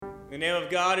In the name of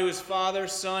God, who is Father,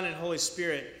 Son, and Holy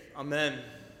Spirit. Amen.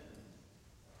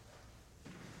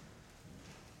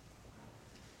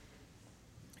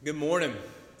 Good morning.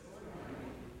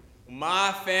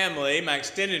 My family, my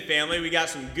extended family, we got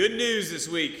some good news this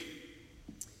week.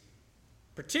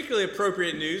 Particularly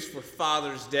appropriate news for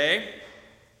Father's Day.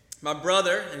 My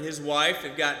brother and his wife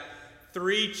have got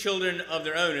 3 children of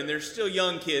their own, and they're still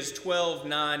young kids, 12,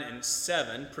 9, and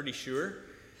 7, pretty sure.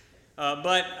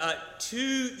 But 2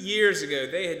 years ago,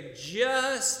 they had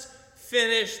just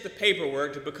finished the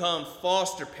paperwork to become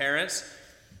foster parents.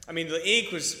 I mean, the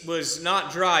ink was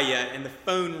not dry yet, and the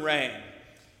phone rang.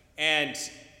 And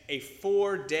a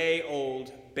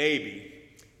 4-day-old baby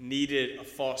needed a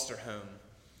foster home.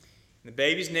 And the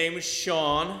baby's name was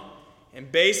Sean,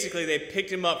 and basically they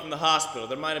picked him up from the hospital.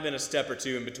 There might have been a step or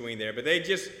two in between there, but they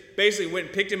just basically went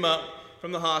and picked him up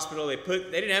from the hospital. They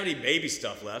didn't have any baby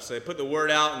stuff left, so they put the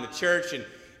word out in the church, and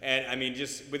I mean,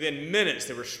 just within minutes,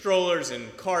 there were strollers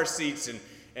and car seats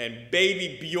and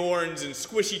baby Bjorns and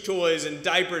squishy toys and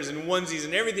diapers and onesies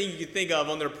and everything you could think of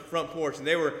on their front porch, and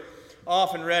they were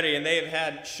off and ready, and they have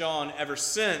had Sean ever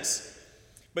since.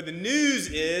 But the news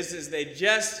is they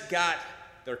just got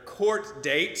their court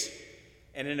date,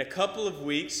 and in a couple of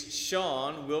weeks,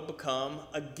 Sean will become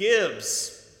a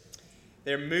Gibbs.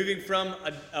 They're moving from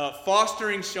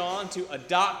fostering Sean to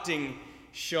adopting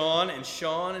Sean, and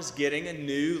Sean is getting a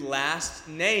new last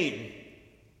name.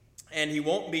 And he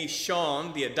won't be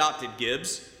Sean, the adopted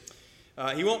Gibbs.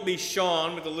 He won't be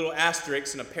Sean with a little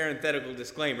asterisk and a parenthetical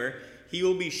disclaimer. He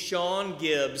will be Sean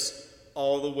Gibbs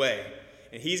all the way.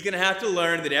 And he's going to have to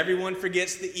learn that everyone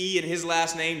forgets the E in his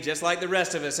last name, just like the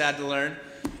rest of us had to learn.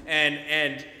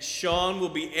 And Sean will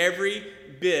be every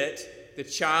bit the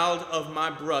child of my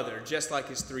brother, just like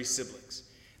his 3 siblings.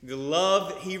 The love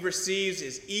that he receives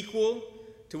is equal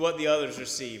to what the others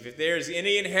receive. If there's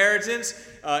any inheritance,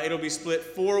 it'll be split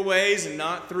 4 ways and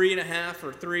not 3.5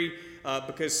 or 3,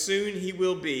 because soon he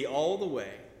will be all the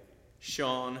way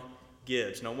Sean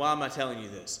Gibbs. Now, why am I telling you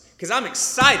this? Because I'm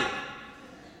excited.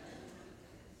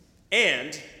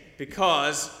 And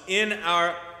because in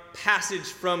our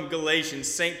passage from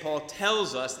Galatians, St. Paul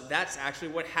tells us that that's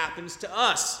actually what happens to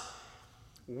us.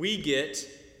 We get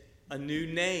a new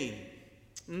name.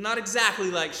 Not exactly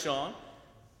like Sean,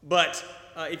 but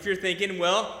if you're thinking,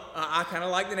 well, I kind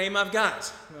of like the name I've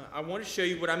got, I want to show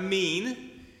you what I mean,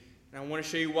 and I want to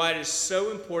show you why it is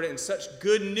so important and such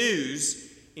good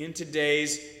news in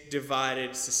today's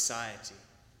divided society.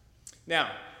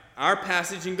 Now, our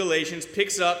passage in Galatians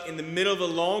picks up in the middle of a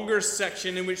longer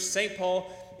section in which St. Paul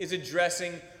is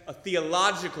addressing a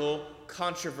theological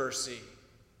controversy.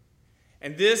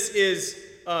 And this is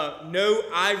no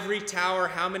ivory tower,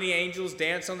 how many angels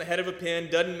dance on the head of a pin,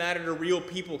 doesn't matter to real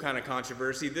people kind of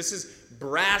controversy. This is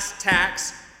brass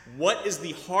tacks, what is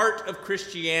the heart of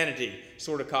Christianity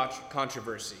sort of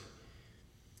controversy.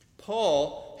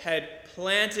 Paul had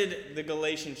planted the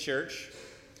Galatian church,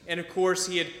 and of course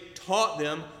he had taught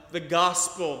them the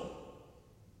gospel,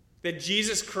 that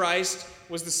Jesus Christ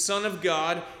was the Son of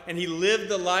God, and he lived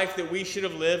the life that we should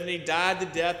have lived, and he died the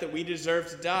death that we deserve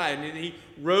to die, and he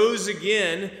rose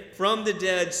again from the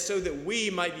dead so that we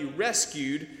might be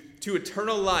rescued to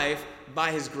eternal life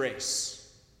by his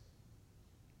grace.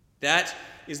 That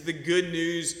is the good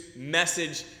news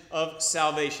message of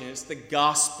salvation. It's the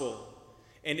gospel,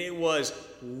 and it was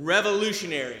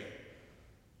revolutionary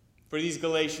for these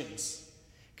Galatians,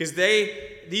 because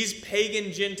these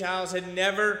pagan Gentiles had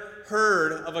never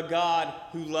heard of a God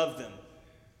who loved them.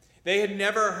 They had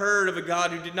never heard of a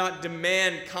God who did not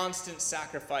demand constant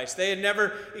sacrifice. They had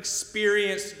never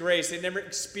experienced grace. They had never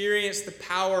experienced the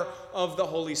power of the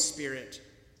Holy Spirit.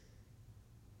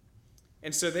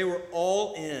 And so they were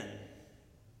all in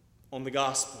on the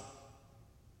gospel.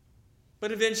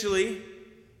 But eventually,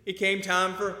 it came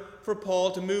time for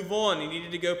Paul to move on. He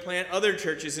needed to go plant other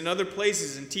churches in other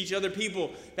places and teach other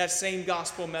people that same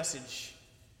gospel message.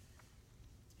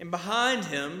 And behind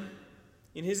him,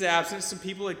 in his absence, some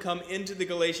people had come into the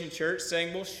Galatian church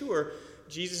saying, well, sure,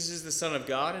 Jesus is the Son of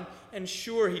God, and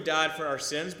sure, he died for our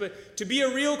sins, but to be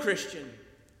a real Christian,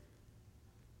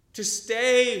 to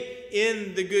stay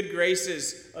in the good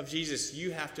graces of Jesus, you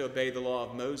have to obey the law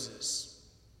of Moses.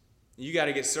 You got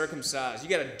to get circumcised. You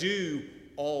got to do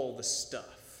all the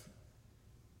stuff.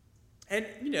 And,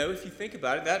 if you think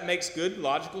about it, that makes good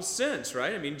logical sense,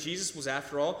 right? I mean, Jesus was,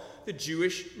 after all, the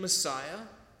Jewish Messiah.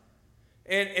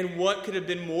 And what could have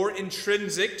been more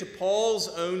intrinsic to Paul's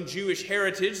own Jewish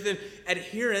heritage than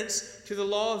adherence to the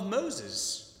law of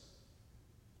Moses?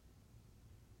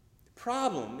 The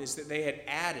problem is that they had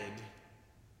added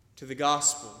to the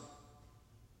gospel.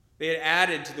 They had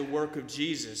added to the work of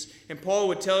Jesus. And Paul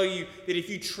would tell you that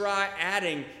if you try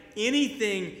adding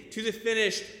anything to the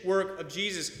finished work of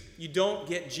Jesus, you don't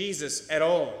get Jesus at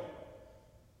all.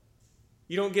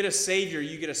 You don't get a Savior,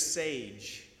 you get a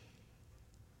sage.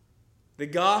 The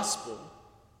gospel,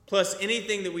 plus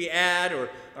anything that we add or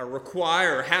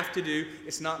require or have to do,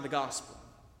 it's not the gospel.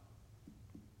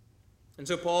 And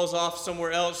so Paul's off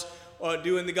somewhere else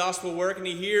doing the gospel work, and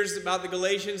he hears about the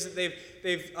Galatians that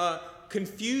they've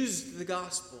confused the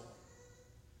gospel.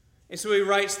 And so he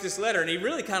writes this letter, and he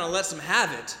really kind of lets them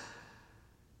have it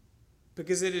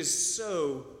because it is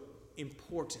so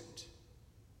important.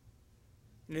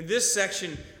 And in this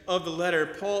section of the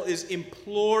letter, Paul is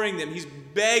imploring them, he's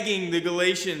begging the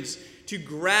Galatians to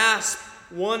grasp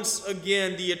once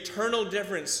again the eternal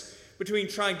difference between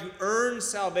trying to earn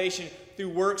salvation through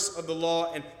works of the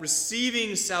law and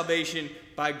receiving salvation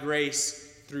by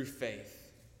grace through faith.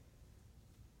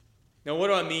 Now, what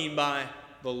do I mean by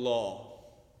the law?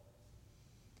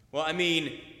 Well, I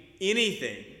mean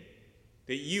anything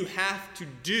that you have to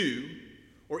do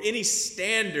or any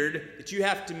standard that you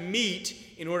have to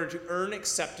meet in order to earn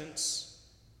acceptance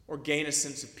or gain a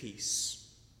sense of peace.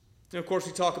 And of course,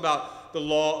 we talk about the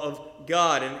law of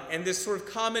God and this sort of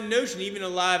common notion, even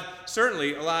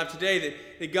certainly alive today,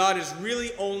 that God is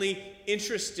really only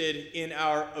interested in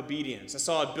our obedience. I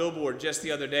saw a billboard just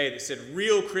the other day that said,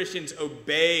 "Real Christians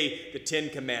obey the 10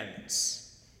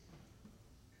 Commandments."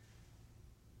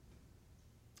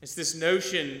 It's this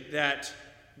notion that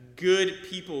good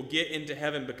people get into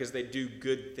heaven because they do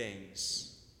good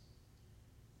things.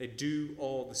 They do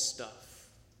all the stuff.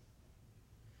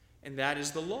 And that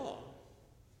is the law.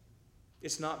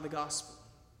 It's not the gospel.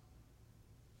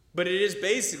 But it is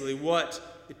basically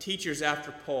what the teachers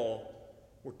after Paul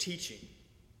were teaching.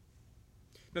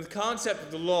 Now, the concept of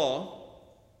the law,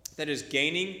 that is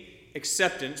gaining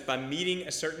acceptance by meeting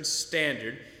a certain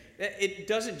standard, it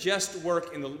doesn't just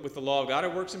work with the law of God.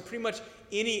 It works in pretty much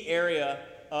any area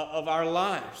of our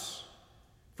lives.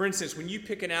 For instance, when you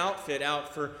pick an outfit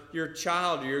out for your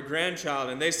child or your grandchild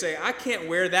and they say, "I can't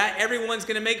wear that, everyone's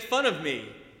going to make fun of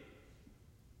me."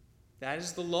 That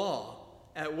is the law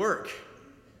at work.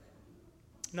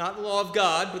 Not the law of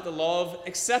God, but the law of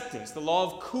acceptance, the law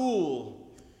of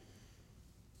cool.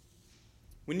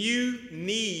 When you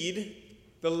need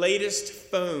the latest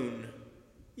phone,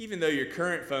 even though your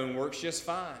current phone works just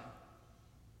fine,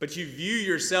 but you view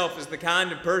yourself as the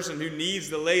kind of person who needs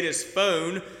the latest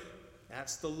phone,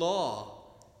 that's the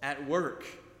law at work.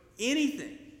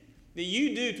 Anything that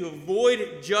you do to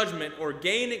avoid judgment or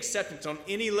gain acceptance on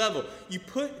any level, you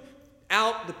put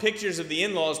out the pictures of the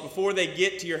in-laws before they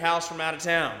get to your house from out of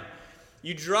town.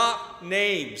 You drop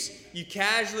names. You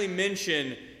casually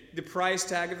mention the price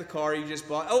tag of the car you just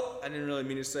bought. Oh, I didn't really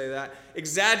mean to say that.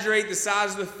 Exaggerate the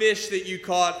size of the fish that you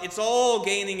caught. It's all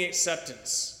gaining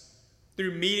acceptance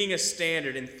through meeting a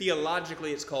standard, and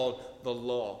theologically it's called the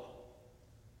law.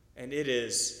 And it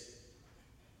is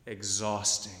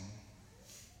exhausting.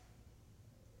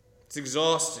 It's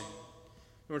exhausting.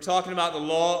 When we're talking about the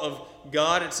law of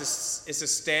God, it's a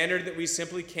standard that we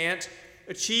simply can't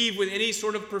achieve with any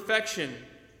sort of perfection.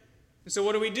 And so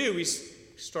what do? We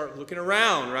start looking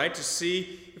around, right, to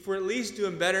see if we're at least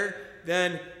doing better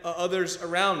than others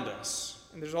around us.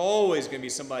 And there's always going to be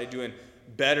somebody doing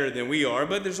better than we are,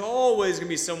 but there's always going to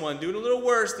be someone doing a little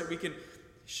worse that we can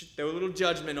throw a little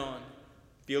judgment on,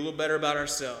 feel a little better about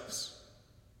ourselves.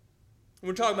 When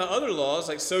we're talking about other laws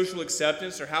like social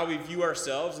acceptance or how we view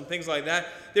ourselves and things like that,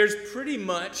 those are pretty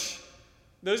much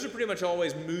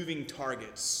always moving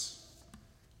targets.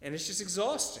 And it's just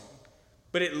exhausting.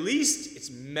 But at least it's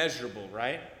measurable,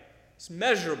 right? It's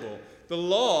measurable. The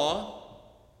law,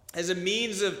 as a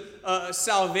means of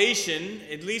salvation,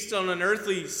 at least on an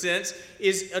earthly sense,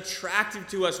 is attractive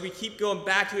to us. We keep going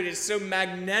back to it. It's so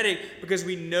magnetic because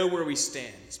we know where we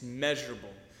stand. It's measurable.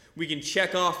 We can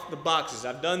check off the boxes.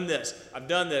 I've done this. I've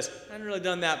done this. I haven't really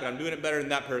done that, but I'm doing it better than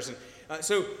that person.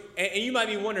 And you might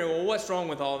be wondering, well, what's wrong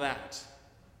with all that?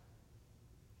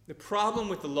 The problem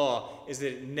with the law is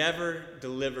that it never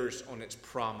delivers on its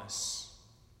promise.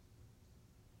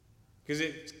 Because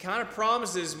it kind of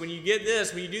promises when you get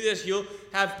this, when you do this, you'll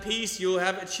have peace, you'll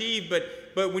have achieved. But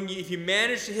if you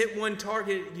manage to hit one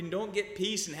target, you don't get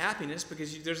peace and happiness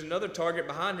because there's another target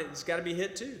behind it that's got to be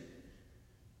hit too.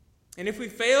 And if we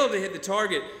fail to hit the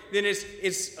target, then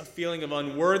it's a feeling of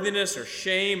unworthiness or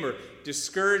shame or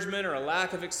discouragement or a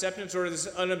lack of acceptance or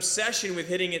an obsession with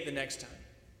hitting it the next time.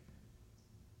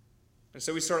 And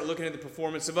so we start looking at the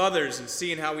performance of others and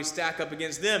seeing how we stack up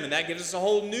against them, and that gives us a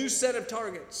whole new set of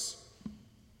targets.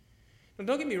 Now,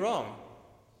 don't get me wrong.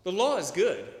 The law is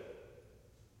good.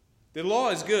 The law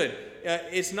is good.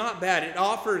 it's not bad. It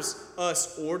offers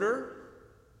us order.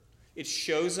 It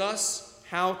shows us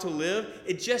how to live.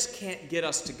 It just can't get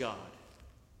us to God.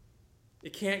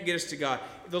 It can't get us to God.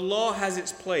 The law has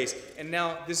its place. And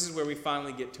now this is where we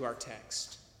finally get to our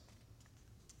text.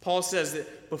 Paul says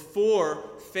that before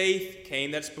faith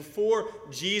came, that's before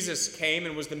Jesus came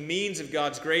and was the means of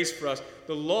God's grace for us,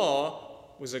 the law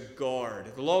was a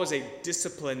guard. The law was a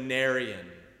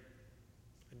disciplinarian.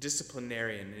 A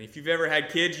disciplinarian. And if you've ever had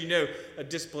kids, you know a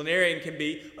disciplinarian can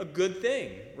be a good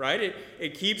thing, right?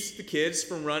 It keeps the kids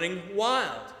from running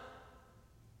wild.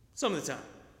 Some of the time.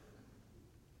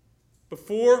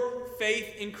 Before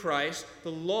faith in Christ,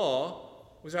 the law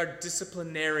was our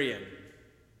disciplinarian.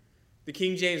 The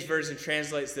King James Version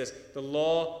translates this: the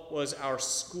law was our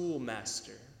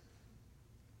schoolmaster.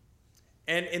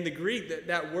 And in the Greek,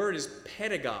 that word is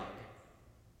pedagogue.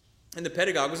 And the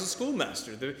pedagogue was a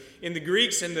schoolmaster. In the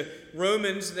Greeks and the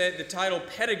Romans, the title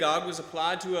pedagogue was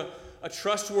applied to a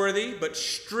trustworthy but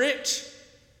strict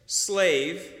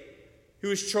slave who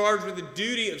was charged with the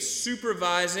duty of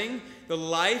supervising the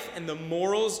life and the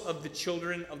morals of the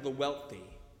children of the wealthy.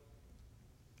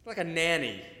 Like a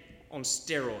nanny on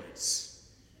steroids.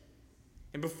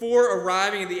 And before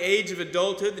arriving at the age of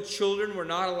adulthood, the children were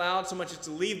not allowed so much as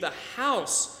to leave the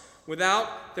house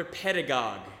without their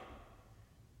pedagogue.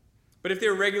 But if they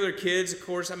were regular kids, of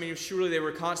course, surely they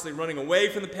were constantly running away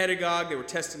from the pedagogue. They were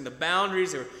testing the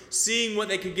boundaries. They were seeing what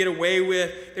they could get away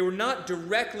with. They were not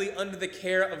directly under the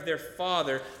care of their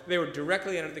father. They were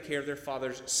directly under the care of their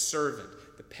father's servant,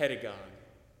 the pedagogue.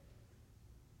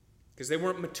 Because they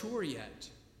weren't mature yet.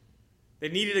 They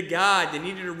needed a guide. They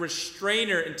needed a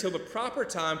restrainer until the proper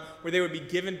time where they would be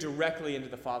given directly into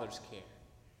the Father's care.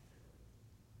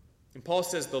 And Paul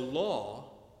says the law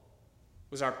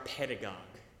was our pedagogue.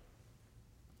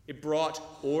 It brought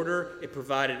order. It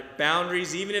provided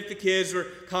boundaries, even if the kids were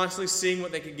constantly seeing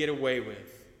what they could get away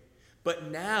with.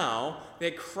 But now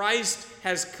that Christ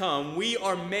has come, we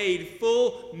are made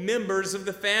full members of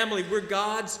the family. We're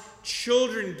God's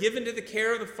children given to the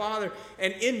care of the Father.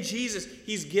 And in Jesus,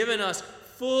 He's given us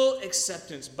full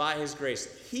acceptance by His grace.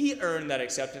 He earned that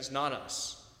acceptance, not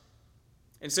us.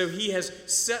 And so He has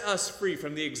set us free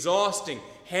from the exhausting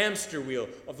hamster wheel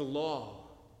of the law.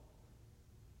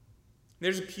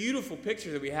 There's a beautiful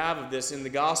picture that we have of this in the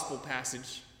gospel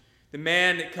passage. The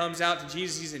man that comes out to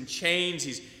Jesus, he's in chains.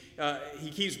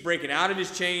 He keeps breaking out of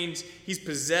his chains. He's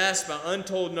possessed by an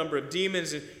untold number of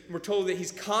demons. And we're told that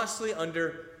he's constantly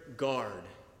under guard.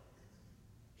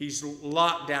 He's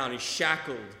locked down. He's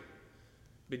shackled.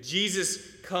 But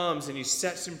Jesus comes and He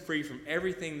sets him free from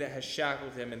everything that has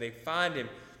shackled him. And they find him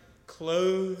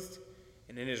clothed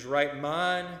and in his right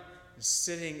mind and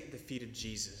sitting at the feet of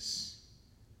Jesus.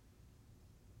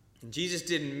 And Jesus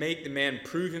didn't make the man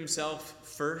prove himself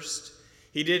first.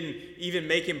 He didn't even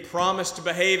make him promise to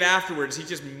behave afterwards. He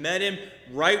just met him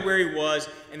right where he was,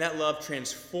 and that love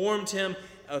transformed him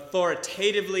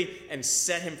authoritatively and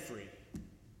set him free.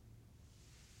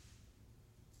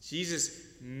 Jesus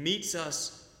meets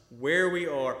us where we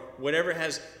are, whatever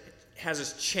has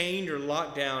us chained or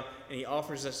locked down, and He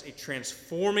offers us a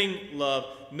transforming love,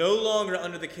 no longer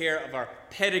under the care of our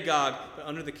pedagogue, but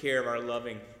under the care of our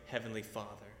loving Heavenly Father.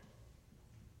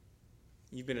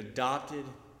 You've been adopted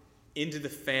into the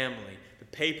family.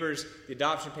 The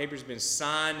adoption papers have been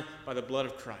signed by the blood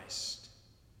of Christ.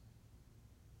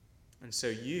 And so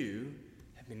you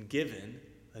have been given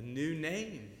a new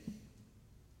name.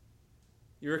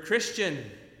 You're a Christian.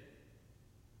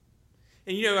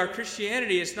 And our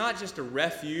Christianity is not just a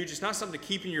refuge. It's not something to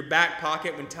keep in your back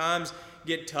pocket when times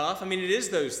get tough. It is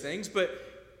those things. But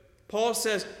Paul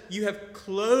says you have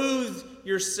clothed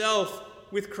yourself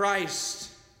with Christ.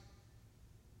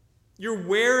 You're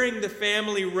wearing the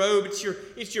family robe.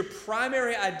 It's your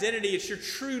primary identity. It's your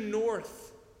true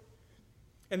north.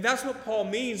 And that's what Paul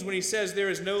means when he says there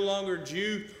is no longer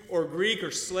Jew or Greek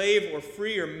or slave or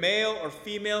free or male or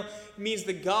female. It means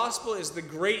the gospel is the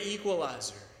great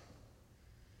equalizer.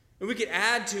 And we could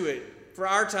add to it for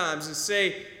our times and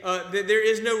say that there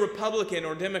is no Republican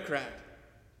or Democrat.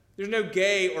 There's no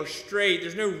gay or straight.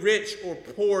 There's no rich or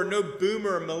poor, no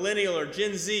boomer or millennial or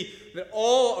Gen Z. That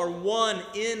all are one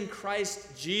in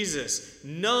Christ Jesus.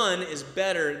 None is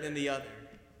better than the other.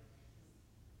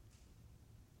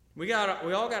 We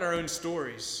all got our own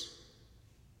stories.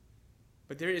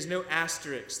 But there is no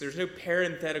asterisk. There's no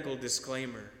parenthetical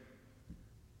disclaimer.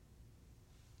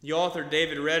 The author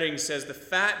David Redding says, the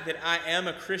fact that I am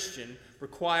a Christian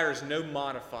requires no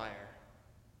modifier,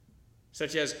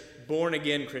 such as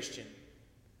born-again Christian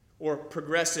or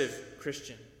progressive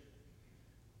Christian.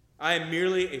 I am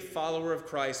merely a follower of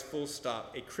Christ, full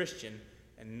stop, a Christian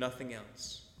and nothing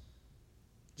else.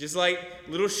 Just like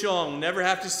little Sean will never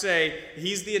have to say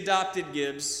he's the adopted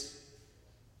Gibbs.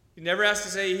 He never has to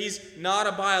say he's not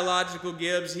a biological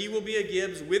Gibbs. He will be a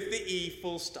Gibbs with the E,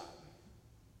 full stop.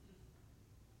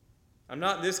 I'm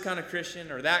not this kind of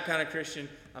Christian or that kind of Christian.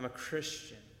 I'm a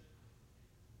Christian.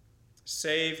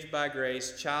 Saved by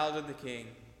grace, child of the King,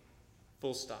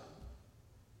 full stop.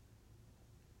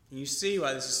 And you see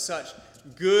why this is such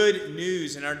good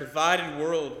news in our divided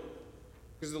world.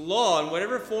 Because the law, in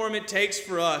whatever form it takes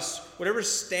for us, whatever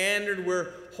standard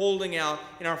we're holding out,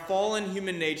 in our fallen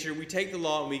human nature, we take the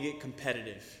law and we get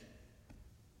competitive.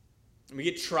 And we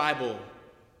get tribal.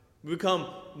 We become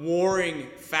warring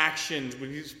factions.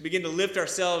 We begin to lift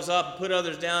ourselves up and put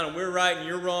others down, and we're right and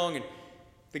you're wrong. And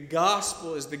the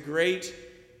gospel is the great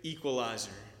equalizer.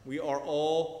 We are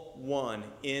all one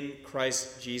in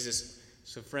Christ Jesus.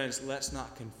 So friends, let's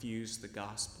not confuse the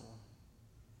gospel.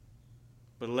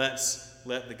 But let's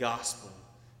let the gospel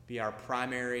be our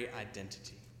primary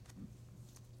identity.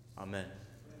 Amen.